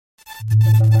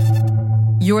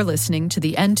You're listening to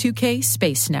the N2K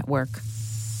Space Network.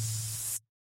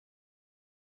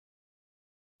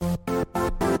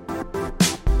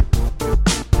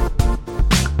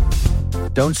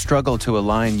 Don't struggle to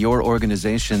align your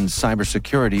organization's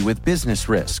cybersecurity with business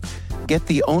risk. Get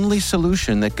the only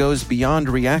solution that goes beyond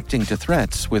reacting to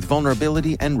threats with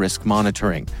vulnerability and risk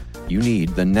monitoring. You need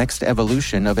the next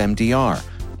evolution of MDR,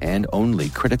 and only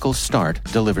Critical Start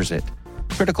delivers it.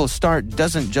 Critical Start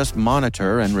doesn't just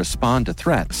monitor and respond to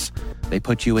threats. They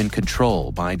put you in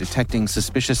control by detecting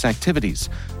suspicious activities,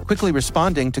 quickly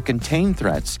responding to contain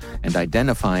threats, and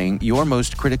identifying your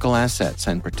most critical assets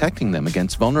and protecting them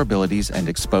against vulnerabilities and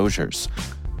exposures.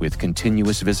 With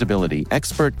continuous visibility,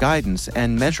 expert guidance,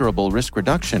 and measurable risk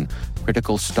reduction,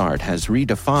 Critical Start has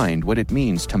redefined what it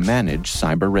means to manage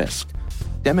cyber risk.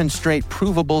 Demonstrate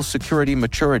provable security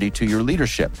maturity to your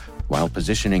leadership while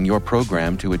positioning your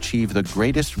program to achieve the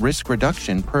greatest risk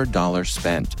reduction per dollar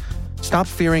spent. Stop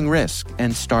fearing risk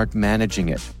and start managing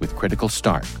it with Critical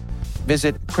Start.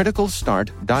 Visit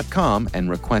criticalstart.com and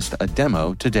request a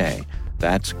demo today.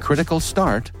 That's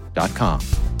criticalstart.com.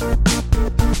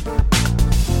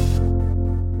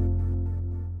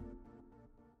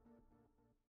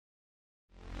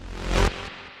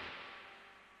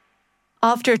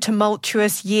 After a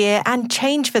tumultuous year and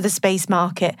change for the space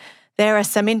market, there are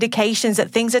some indications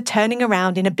that things are turning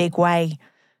around in a big way.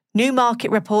 New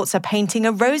market reports are painting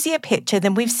a rosier picture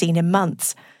than we've seen in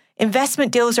months.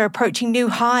 Investment deals are approaching new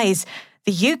highs.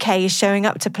 The UK is showing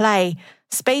up to play.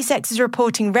 SpaceX is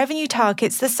reporting revenue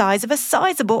targets the size of a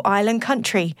sizable island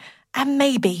country. And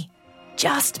maybe,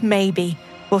 just maybe,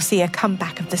 we'll see a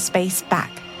comeback of the space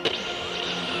back.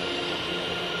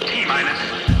 T-minus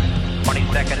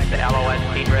 20 seconds to LOS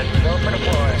speed risk. Go for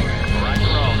deploy.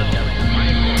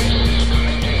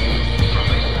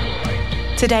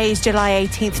 Today is July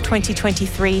 18th,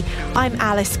 2023. I'm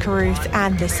Alice Carruth,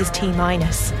 and this is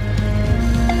T-minus.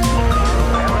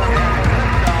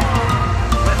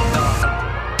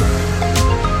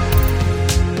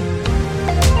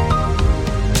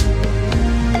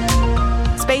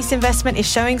 Space investment is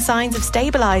showing signs of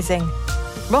stabilizing.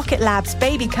 Rocket Lab's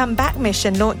Baby Come Back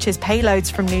mission launches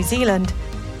payloads from New Zealand.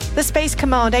 The Space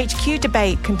Command HQ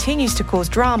debate continues to cause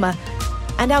drama.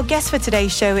 And our guest for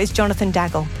today's show is Jonathan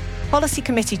Daggle, Policy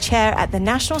Committee Chair at the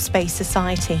National Space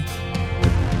Society.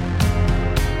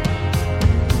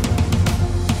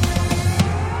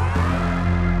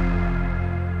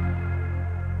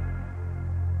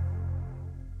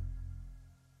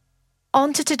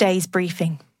 On to today's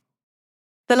briefing.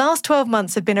 The last 12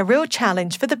 months have been a real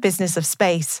challenge for the business of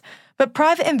space, but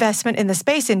private investment in the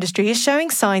space industry is showing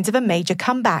signs of a major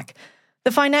comeback.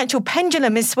 The financial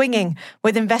pendulum is swinging,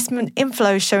 with investment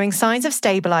inflows showing signs of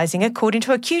stabilizing according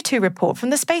to a Q2 report from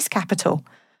the Space Capital.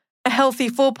 A healthy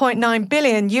 $4.9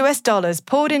 billion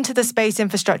poured into the space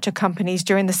infrastructure companies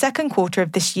during the second quarter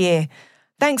of this year,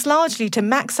 thanks largely to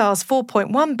Maxar's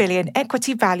 $4.1 billion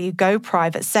equity value go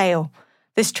private sale.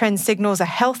 This trend signals a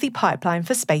healthy pipeline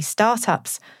for space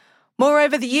startups.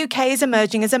 Moreover, the UK is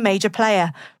emerging as a major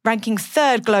player, ranking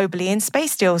third globally in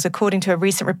space deals according to a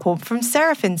recent report from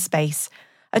Seraphim Space.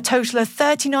 A total of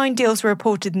 39 deals were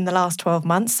reported in the last 12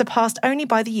 months, surpassed only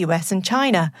by the US and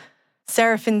China.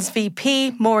 Seraphim's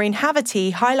VP, Maureen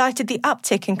Haverty, highlighted the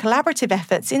uptick in collaborative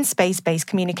efforts in space-based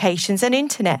communications and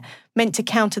internet, meant to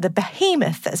counter the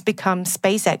behemoth that has become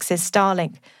SpaceX's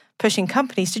Starlink, pushing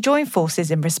companies to join forces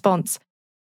in response.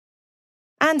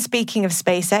 And speaking of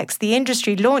SpaceX, the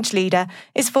industry launch leader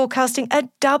is forecasting a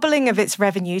doubling of its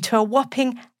revenue to a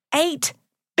whopping $8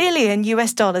 billion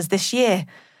this year.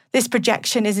 This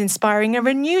projection is inspiring a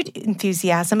renewed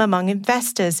enthusiasm among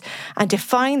investors and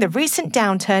defying the recent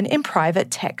downturn in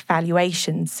private tech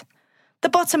valuations. The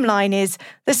bottom line is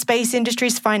the space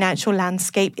industry's financial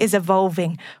landscape is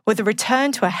evolving, with a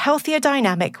return to a healthier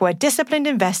dynamic where disciplined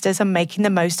investors are making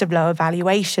the most of lower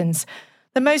valuations.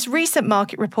 The most recent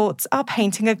market reports are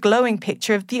painting a glowing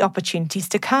picture of the opportunities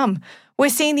to come. We're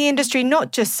seeing the industry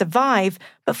not just survive,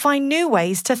 but find new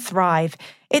ways to thrive.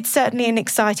 It's certainly an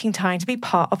exciting time to be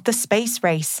part of the space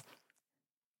race.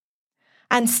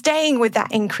 And staying with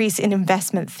that increase in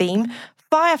investment theme,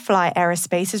 Firefly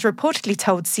Aerospace has reportedly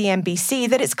told CNBC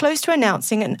that it's close to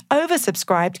announcing an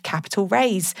oversubscribed capital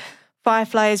raise.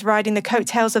 Firefly is riding the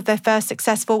coattails of their first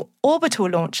successful orbital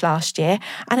launch last year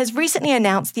and has recently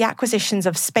announced the acquisitions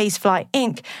of Spaceflight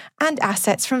Inc. and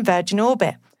assets from Virgin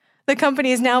Orbit. The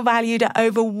company is now valued at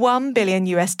over $1 billion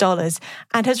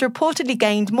and has reportedly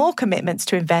gained more commitments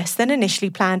to invest than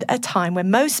initially planned at a time when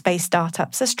most space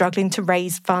startups are struggling to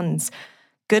raise funds.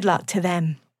 Good luck to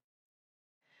them.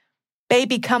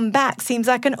 Baby Come Back seems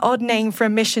like an odd name for a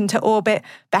mission to orbit,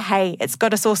 but hey, it's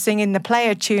got us all singing the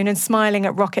Player tune and smiling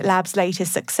at Rocket Lab's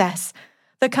latest success.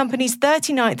 The company's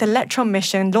 39th Electron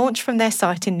mission launched from their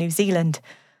site in New Zealand.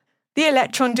 The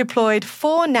Electron deployed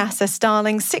 4 NASA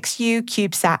Starlink 6U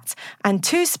CubeSats and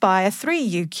 2 Spire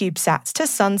 3U CubeSats to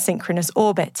Sun-synchronous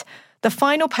orbit. The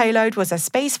final payload was a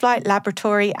Spaceflight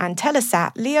Laboratory and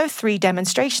Telesat LEO 3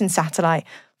 demonstration satellite,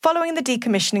 following the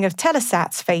decommissioning of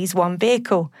Telesat's Phase 1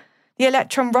 vehicle. The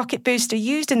Electron rocket booster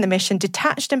used in the mission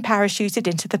detached and parachuted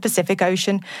into the Pacific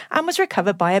Ocean and was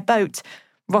recovered by a boat.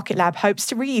 Rocket Lab hopes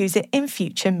to reuse it in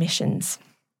future missions.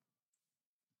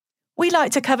 We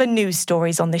like to cover news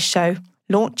stories on this show,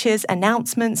 launches,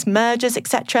 announcements, mergers,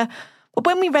 etc. But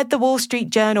when we read the Wall Street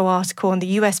Journal article on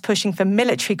the US pushing for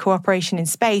military cooperation in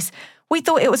space, we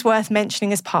thought it was worth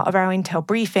mentioning as part of our Intel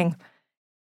briefing.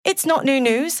 It's not new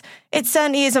news. It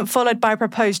certainly isn't followed by a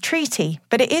proposed treaty,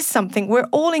 but it is something we're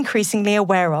all increasingly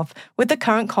aware of with the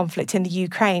current conflict in the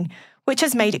Ukraine, which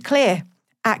has made it clear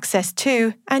access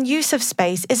to and use of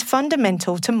space is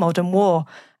fundamental to modern war,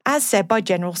 as said by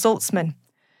General Saltzman.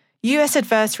 US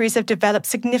adversaries have developed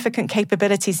significant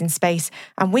capabilities in space,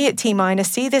 and we at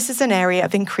T-Minus see this as an area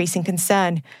of increasing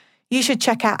concern. You should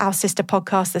check out our sister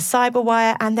podcast, The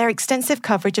Cyberwire, and their extensive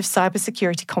coverage of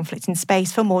cybersecurity conflict in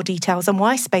space for more details on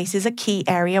why space is a key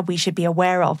area we should be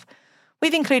aware of.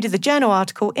 We've included the journal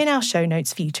article in our show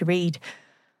notes for you to read.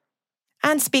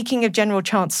 And speaking of General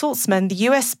Chance Saltzman, the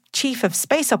US Chief of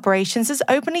Space Operations has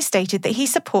openly stated that he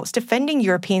supports defending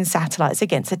European satellites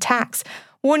against attacks,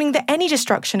 warning that any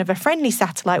destruction of a friendly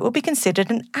satellite will be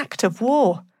considered an act of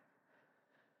war.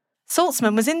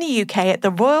 Saltzman was in the UK at the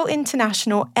Royal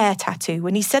International Air Tattoo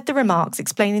when he said the remarks,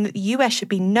 explaining that the US should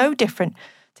be no different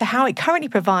to how it currently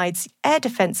provides air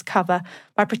defence cover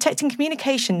by protecting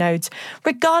communication nodes,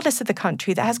 regardless of the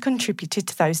country that has contributed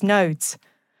to those nodes.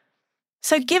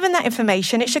 So given that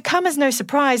information, it should come as no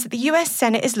surprise that the US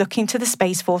Senate is looking to the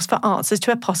Space Force for answers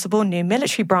to a possible new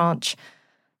military branch.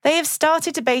 They have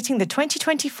started debating the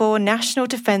 2024 National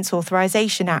Defense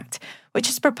Authorization Act, which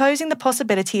is proposing the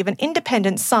possibility of an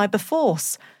independent cyber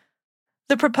force.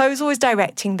 The proposal is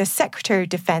directing the Secretary of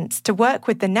Defense to work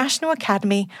with the National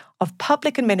Academy of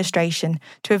Public Administration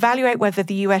to evaluate whether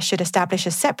the US should establish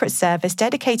a separate service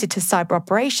dedicated to cyber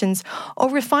operations or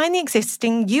refine the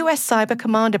existing US Cyber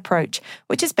Command approach,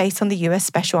 which is based on the US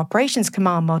Special Operations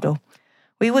Command model.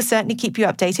 We will certainly keep you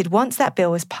updated once that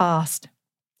bill is passed.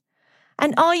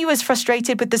 And are you as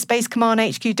frustrated with the Space Command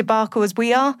HQ debacle as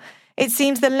we are? It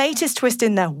seems the latest twist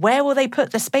in the where will they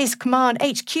put the Space Command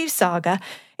HQ saga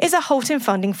is a halt in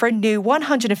funding for a new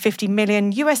 $150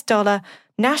 million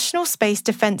National Space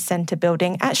Defense Center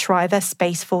building at Schriever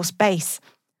Space Force Base.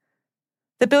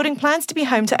 The building plans to be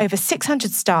home to over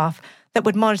 600 staff that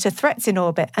would monitor threats in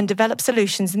orbit and develop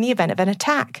solutions in the event of an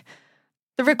attack.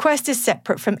 The request is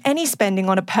separate from any spending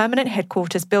on a permanent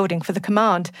headquarters building for the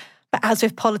command, but as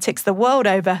with politics the world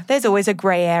over, there's always a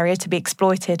grey area to be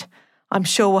exploited. I'm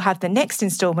sure we'll have the next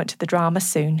instalment to the drama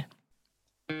soon.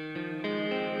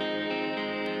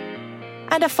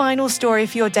 And a final story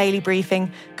for your daily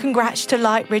briefing. Congrats to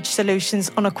Lightridge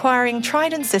Solutions on acquiring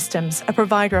Trident Systems, a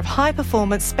provider of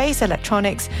high-performance space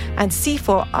electronics and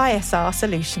C4 ISR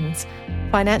solutions.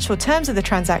 Financial terms of the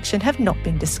transaction have not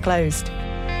been disclosed.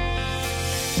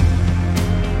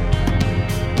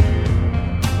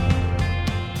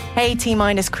 Hey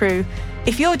T-Minus crew,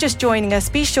 if you're just joining us,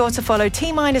 be sure to follow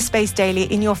T-Minus Space Daily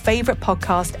in your favourite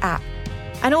podcast app.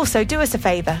 And also do us a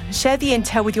favour, share the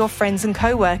intel with your friends and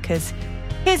co-workers.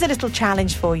 Here's a little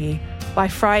challenge for you. By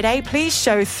Friday, please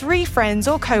show 3 friends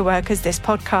or co-workers this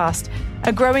podcast.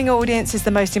 A growing audience is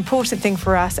the most important thing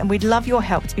for us, and we'd love your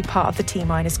help to be part of the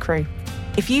T-Minus crew.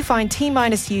 If you find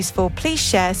T-Minus useful, please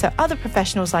share so other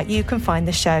professionals like you can find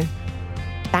the show.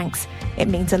 Thanks, it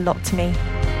means a lot to me.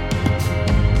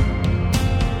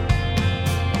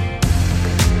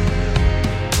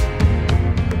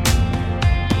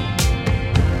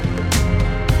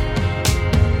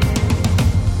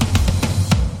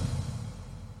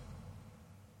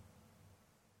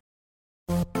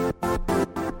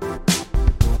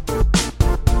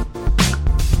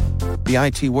 The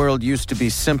IT world used to be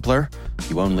simpler.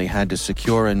 You only had to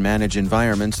secure and manage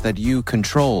environments that you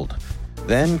controlled.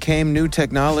 Then came new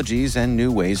technologies and new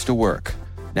ways to work.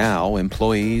 Now,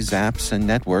 employees, apps, and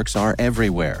networks are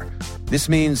everywhere. This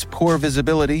means poor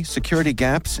visibility, security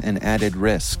gaps, and added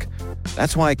risk.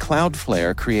 That's why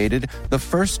Cloudflare created the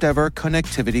first-ever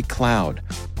connectivity cloud.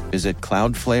 Visit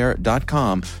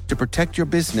cloudflare.com to protect your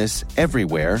business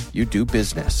everywhere you do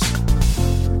business.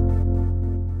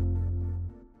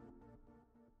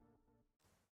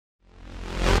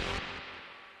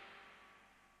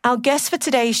 Our guest for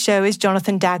today's show is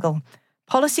Jonathan Daggle,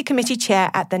 Policy Committee Chair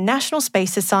at the National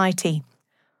Space Society.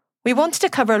 We wanted to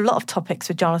cover a lot of topics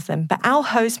with Jonathan, but our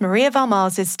host, Maria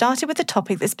Valmarzes, started with a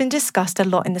topic that's been discussed a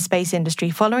lot in the space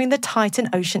industry following the Titan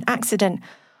Ocean accident.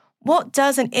 What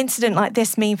does an incident like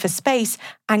this mean for space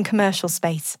and commercial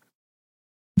space?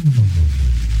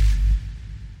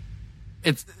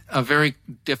 It's a very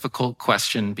difficult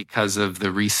question because of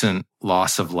the recent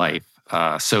loss of life.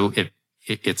 So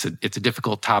it's a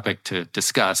difficult topic to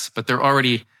discuss, but there are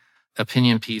already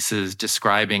opinion pieces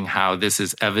describing how this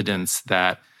is evidence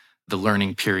that the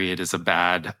learning period is a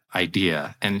bad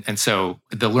idea. And so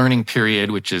the learning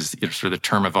period, which is sort of the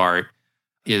term of art,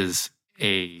 is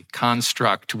a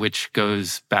construct which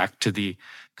goes back to the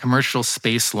Commercial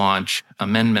Space Launch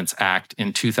Amendments Act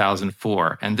in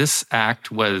 2004. And this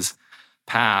act was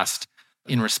passed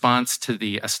in response to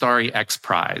the Astari X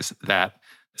Prize that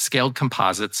Scaled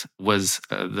Composites was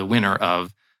the winner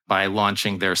of by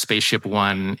launching their Spaceship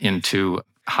One into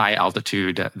high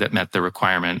altitude that met the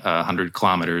requirement, 100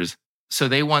 kilometers. So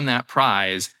they won that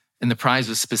prize, and the prize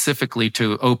was specifically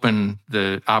to open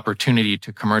the opportunity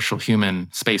to commercial human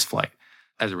spaceflight.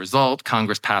 As a result,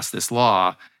 Congress passed this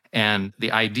law, and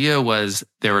the idea was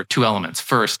there were two elements.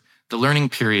 First, the learning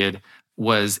period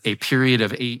was a period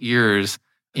of 8 years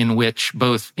in which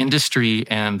both industry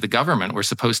and the government were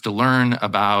supposed to learn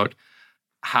about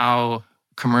how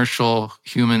commercial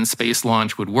human space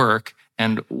launch would work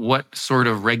and what sort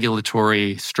of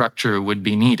regulatory structure would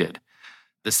be needed.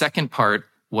 The second part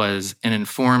was an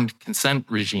informed consent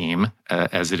regime,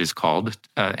 as it is called,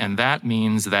 and that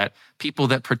means that people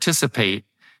that participate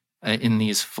in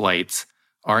these flights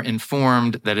are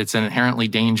informed that it's an inherently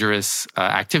dangerous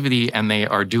activity and they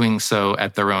are doing so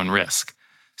at their own risk.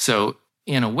 So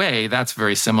in a way, that's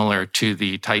very similar to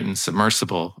the Titan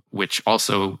submersible, which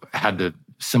also had the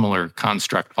similar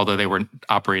construct, although they were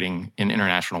operating in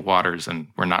international waters and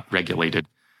were not regulated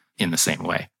in the same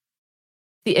way.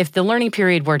 If the learning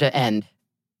period were to end,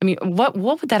 I mean, what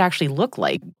would that actually look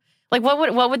like? Like,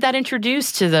 what would that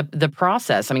introduce to the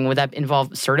process? I mean, would that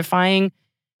involve certifying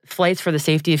flights for the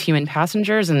safety of human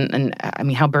passengers? And I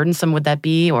mean, how burdensome would that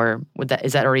be? Or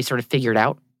is that already sort of figured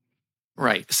out?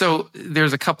 Right. So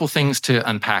there's a couple things to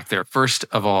unpack there. First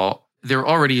of all, there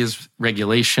already is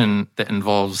regulation that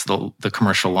involves the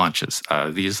commercial launches.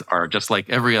 These are just like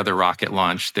every other rocket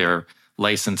launch. They're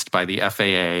licensed by the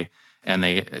FAA, and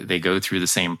they go through the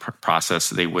same process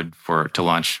they would to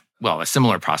launch, well, a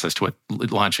similar process to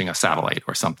launching a satellite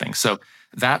or something. So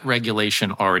that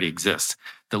regulation already exists.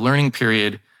 The learning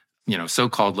period,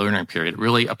 so-called learning period,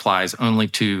 really applies only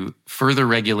to further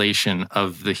regulation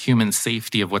of the human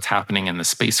safety of what's happening in the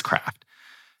spacecraft.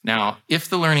 Now, if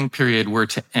the learning period were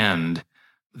to end,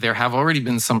 there have already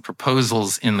been some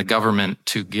proposals in the government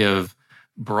to give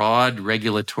broad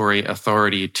regulatory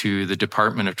authority to the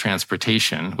Department of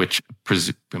Transportation, which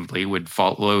presumably would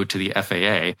follow to the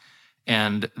FAA.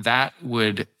 And some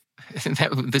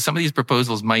of these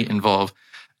proposals might involve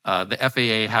the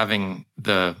FAA having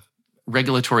the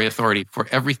regulatory authority for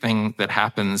everything that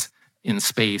happens in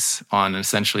space on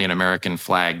essentially an American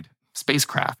flagged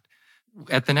spacecraft.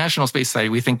 At the National Space Society,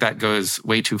 we think that goes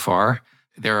way too far.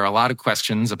 There are a lot of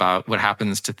questions about what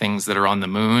happens to things that are on the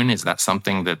moon. Is that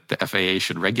something that the FAA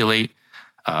should regulate?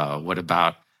 What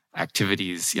about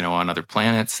activities, on other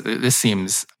planets? This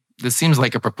seems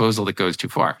like a proposal that goes too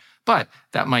far. But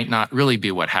that might not really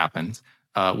be what happens.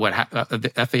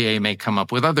 The FAA may come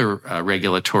up with other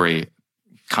regulatory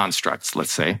constructs,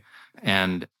 let's say,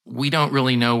 and we don't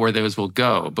really know where those will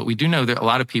go. But we do know that a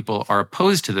lot of people are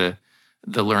opposed to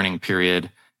the learning period,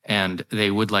 and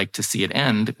they would like to see it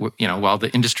end, while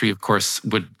the industry, of course,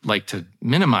 would like to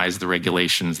minimize the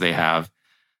regulations they have.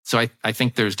 So I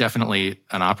think there's definitely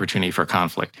an opportunity for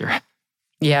conflict here.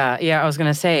 Yeah, I was going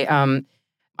to say, I'm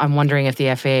wondering if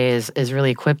the FAA is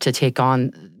really equipped to take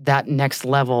on that next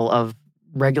level of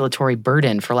regulatory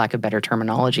burden, for lack of better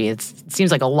terminology. It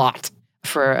seems like a lot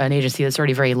for an agency that's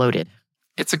already very loaded.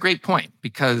 It's a great point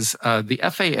because the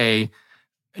FAA,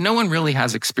 no one really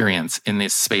has experience in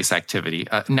this space activity.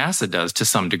 NASA does to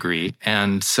some degree.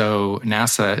 And so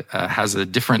NASA has a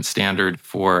different standard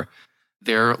for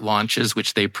their launches,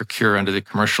 which they procure under the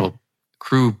Commercial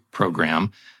Crew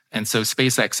Program. And so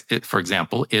SpaceX, for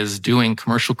example, is doing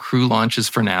commercial crew launches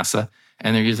for NASA,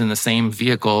 and they're using the same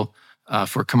vehicle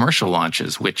for commercial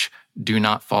launches, which do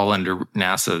not fall under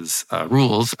NASA's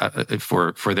rules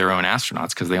for their own astronauts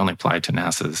because they only apply to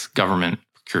NASA's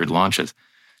government-procured launches.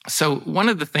 So one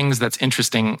of the things that's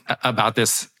interesting about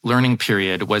this learning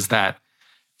period was that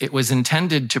it was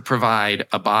intended to provide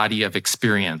a body of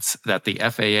experience that the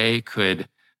FAA could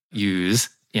use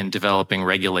in developing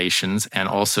regulations, and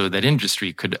also that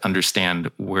industry could understand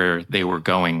where they were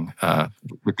going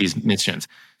with these missions.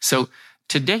 So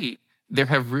to date, there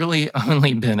have really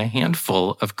only been a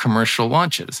handful of commercial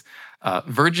launches.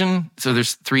 Virgin, so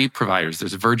there's 3 providers.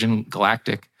 There's Virgin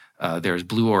Galactic, there's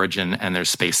Blue Origin, and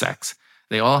there's SpaceX.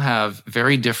 They all have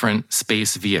very different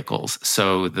space vehicles,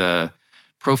 so the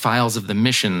profiles of the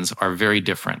missions are very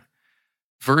different.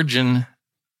 Virgin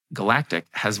Galactic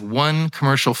has 1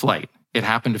 commercial flight. It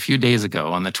happened a few days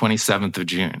ago on the 27th of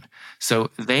June.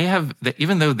 So they have,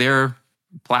 even though their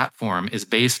platform is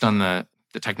based on the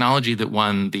technology that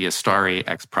won the Astari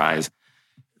X Prize,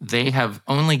 they have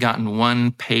only gotten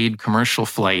 1 paid commercial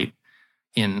flight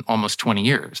in almost 20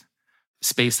 years.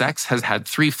 SpaceX has had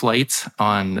 3 flights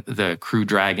on the Crew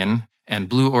Dragon, and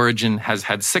Blue Origin has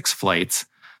had 6 flights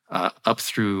up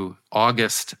through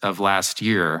August of last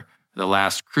year, the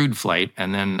last crewed flight,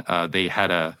 and then they had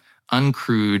a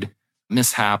uncrewed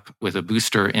mishap with a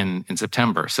booster in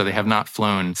September. So they have not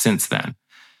flown since then.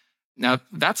 Now,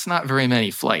 that's not very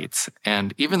many flights.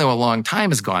 And even though a long time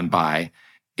has gone by,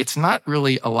 it's not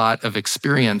really a lot of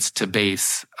experience to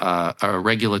base a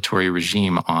regulatory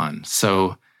regime on.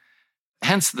 So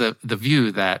hence the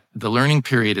view that the learning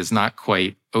period is not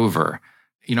quite over.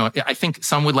 You know, I think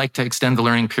some would like to extend the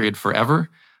learning period forever,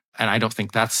 and I don't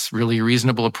think that's really a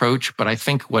reasonable approach. But I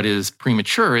think what is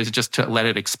premature is just to let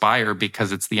it expire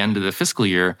because it's the end of the fiscal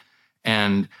year,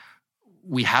 and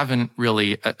we haven't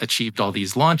really achieved all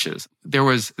these launches. There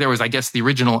was, I guess, the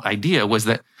original idea was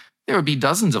that there would be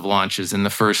dozens of launches in the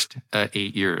first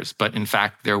 8 years, but in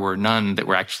fact, there were none that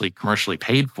were actually commercially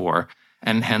paid for,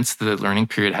 and hence the learning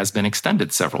period has been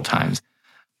extended several times.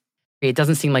 It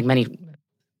doesn't seem like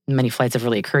many flights have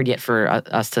really occurred yet for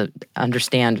us to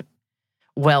understand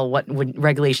well what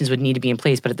regulations would need to be in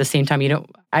place. But at the same time,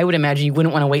 I would imagine you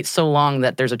wouldn't want to wait so long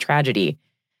that there's a tragedy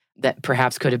that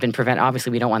perhaps could have been prevented.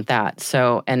 Obviously, we don't want that.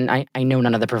 So, and I know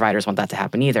none of the providers want that to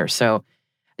happen either. So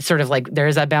it's sort of like there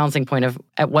is that balancing point of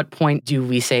at what point do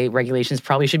we say regulations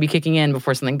probably should be kicking in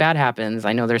before something bad happens?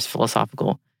 I know there's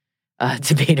philosophical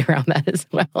debate around that as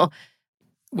well.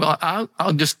 Well,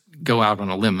 I'll just go out on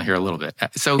a limb here a little bit.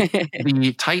 So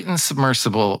the Titan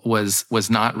submersible was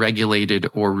not regulated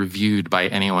or reviewed by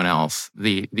anyone else.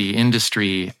 The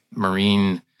industry,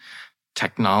 Marine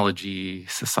Technology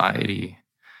Society,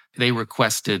 they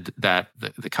requested that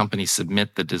the company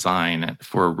submit the design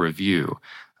for a review.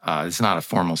 It's not a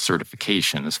formal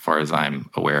certification as far as I'm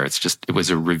aware. It was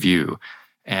a review.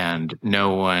 And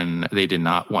they did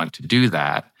not want to do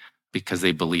that because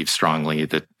they believe strongly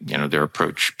that, their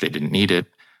approach, they didn't need it.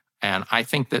 And I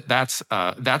think that's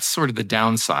sort of the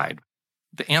downside.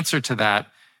 The answer to that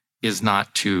is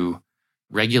not to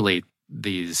regulate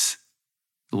these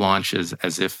launches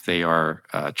as if they are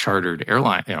chartered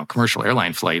airline, commercial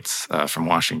airline flights from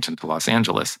Washington to Los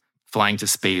Angeles. Flying to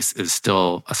space is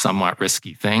still a somewhat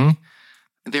risky thing.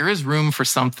 There is room for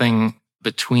something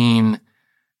between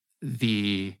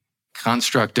the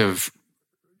construct of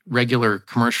regular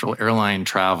commercial airline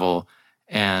travel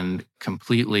and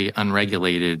completely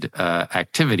unregulated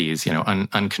activities,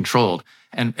 uncontrolled.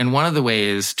 And one of the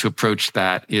ways to approach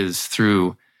that is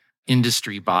through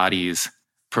industry bodies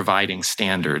providing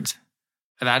standards.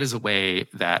 That is a way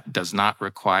that does not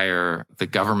require the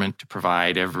government to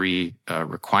provide every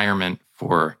requirement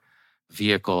for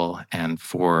vehicle and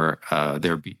for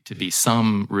there to be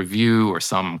some review or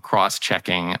some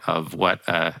cross-checking of what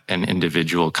an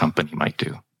individual company might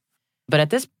do. But at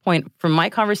this point, from my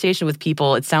conversation with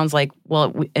people, it sounds like,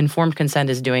 informed consent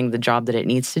is doing the job that it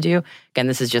needs to do. Again,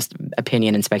 this is just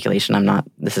opinion and speculation.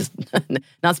 This is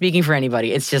not speaking for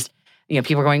anybody. It's just,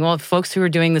 people are going, folks who are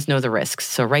doing this know the risks.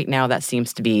 So right now that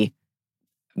seems to be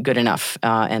good enough.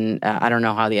 And I don't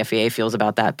know how the FAA feels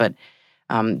about that, but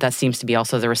that seems to be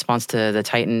also the response to the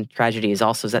Titan tragedy is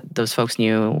also that those folks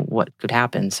knew what could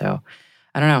happen. So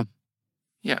I don't know.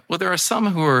 Yeah, well, there are some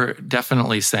who are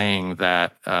definitely saying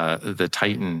that the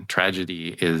Titan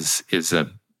tragedy is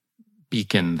a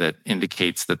beacon that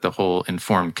indicates that the whole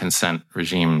informed consent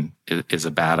regime is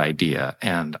a bad idea.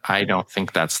 And I don't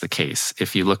think that's the case.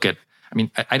 If you look at,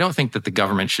 I don't think that the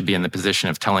government should be in the position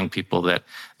of telling people that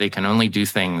they can only do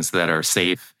things that are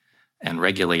safe and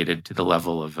regulated to the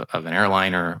level of an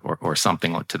airliner or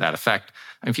something to that effect.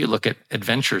 If you look at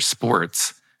adventure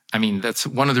sports, that's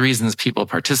one of the reasons people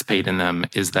participate in them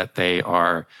is that they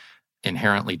are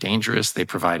inherently dangerous. They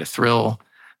provide a thrill,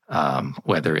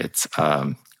 whether it's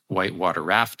whitewater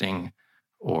rafting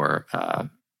or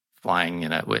flying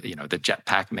in the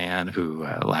jetpack man who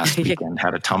last weekend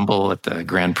had a tumble at the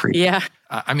Grand Prix. Yeah.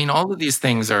 All of these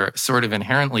things are sort of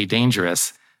inherently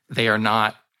dangerous. They are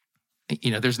not,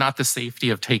 there's not the safety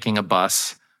of taking a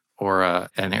bus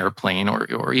an airplane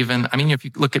or even, I mean, if you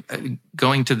look at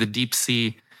going to the deep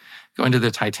sea, going to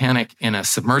the Titanic in a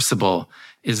submersible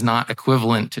is not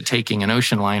equivalent to taking an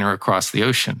ocean liner across the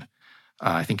ocean.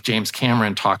 I think James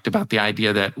Cameron talked about the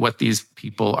idea that what these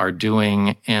people are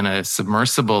doing in a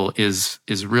submersible is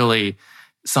really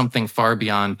something far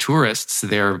beyond tourists.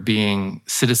 They're being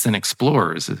citizen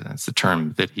explorers. That's the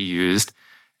term that he used.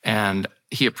 And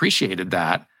he appreciated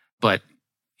that. But,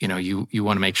 you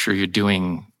want to make sure you're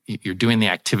doing the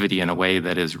activity in a way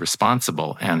that is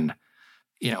responsible. And,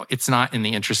 it's not in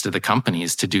the interest of the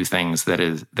companies to do things that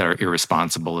are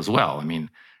irresponsible as well. I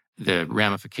mean, the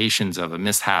ramifications of a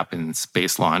mishap in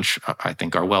space launch, I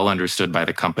think, are well understood by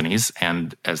the companies.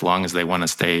 And as long as they want to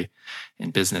stay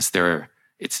in business,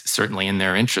 it's certainly in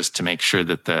their interest to make sure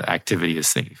that the activity is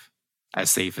safe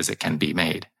as it can be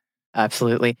made.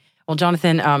 Absolutely. Well,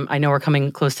 Jonathan, I know we're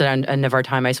coming close to the end of our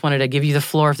time. I just wanted to give you the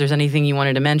floor. If there's anything you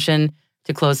wanted to mention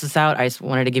to close this out, I just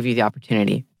wanted to give you the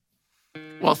opportunity.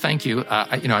 Well, thank you.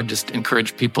 I just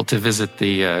encourage people to visit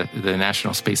the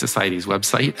National Space Society's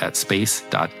website at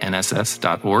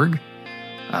space.nss.org.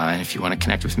 And if you want to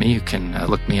connect with me, you can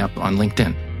look me up on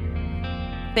LinkedIn.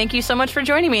 Thank you so much for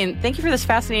joining me, and thank you for this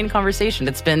fascinating conversation.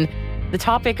 It's been the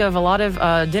topic of a lot of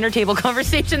dinner table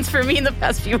conversations for me in the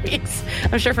past few weeks.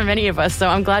 I'm sure for many of us. So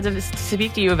I'm glad to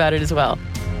speak to you about it as well.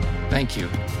 Thank you.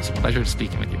 It's a pleasure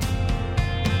speaking with you.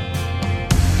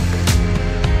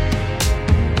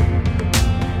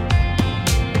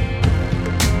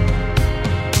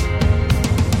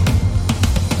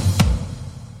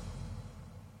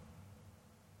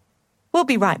 We'll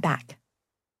be right back.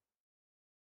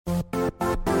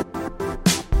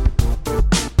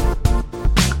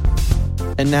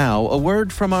 And now, a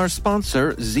word from our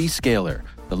sponsor, Zscaler,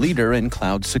 the leader in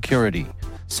cloud security.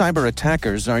 Cyber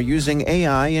attackers are using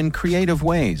AI in creative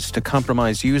ways to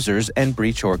compromise users and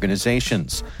breach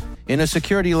organizations. In a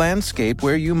security landscape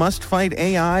where you must fight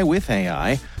AI with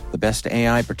AI, the best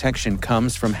AI protection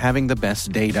comes from having the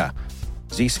best data.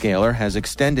 Zscaler has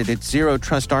extended its Zero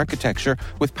Trust architecture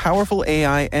with powerful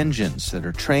AI engines that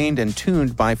are trained and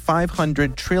tuned by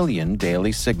 500 trillion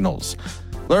daily signals.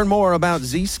 Learn more about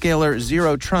Zscaler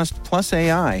Zero Trust plus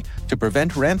AI to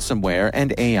prevent ransomware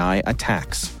and AI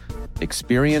attacks.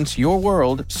 Experience your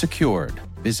world secured.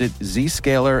 Visit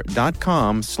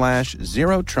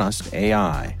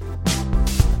zscaler.com/zerotrustai.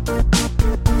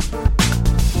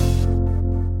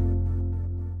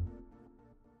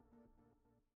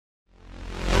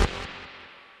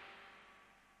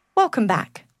 Welcome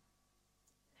back.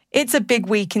 It's a big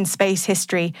week in space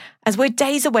history, as we're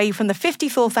days away from the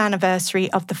 54th anniversary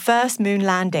of the first moon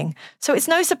landing, so it's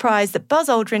no surprise that Buzz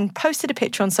Aldrin posted a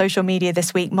picture on social media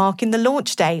this week marking the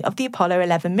launch day of the Apollo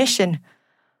 11 mission.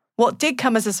 What did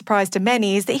come as a surprise to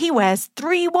many is that he wears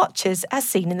 3 watches as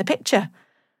seen in the picture.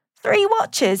 3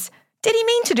 watches? Did he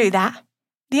mean to do that?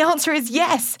 The answer is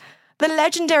yes. The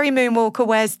legendary moonwalker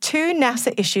wears 2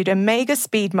 NASA-issued Omega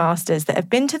Speedmasters that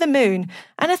have been to the moon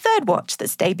and a 3rd watch that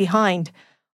stayed behind.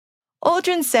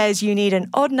 Aldrin says you need an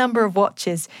odd number of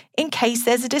watches in case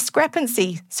there's a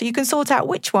discrepancy, so you can sort out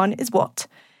which one is what.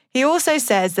 He also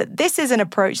says that this is an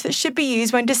approach that should be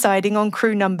used when deciding on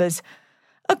crew numbers.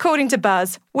 According to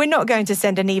Buzz, we're not going to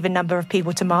send an even number of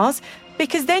people to Mars,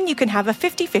 because then you can have a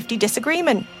 50-50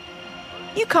 disagreement.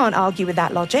 You can't argue with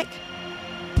that logic.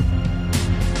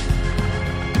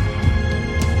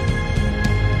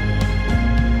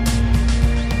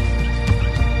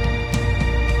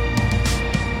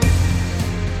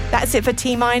 That's it for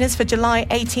T-Minus for July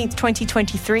 18th,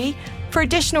 2023. For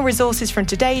additional resources from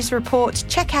today's report,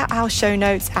 check out our show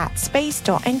notes at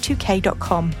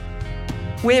space.n2k.com.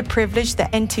 We're privileged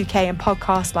that N2K and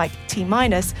podcasts like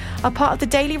T-Minus are part of the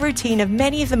daily routine of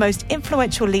many of the most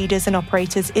influential leaders and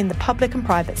operators in the public and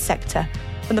private sector,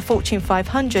 from the Fortune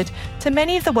 500 to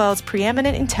many of the world's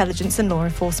preeminent intelligence and law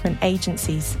enforcement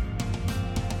agencies.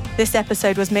 This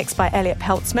episode was mixed by Elliot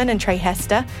Peltzman and Trey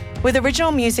Hester, with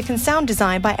original music and sound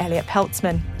design by Elliot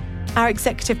Peltzman. Our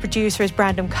executive producer is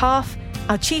Brandon Karff,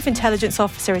 our chief intelligence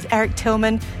officer is Eric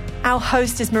Tillman, our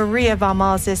host is Maria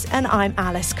Varmazis, and I'm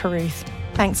Alice Carruth.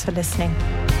 Thanks for listening.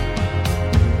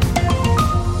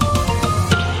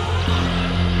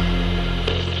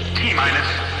 T-Minus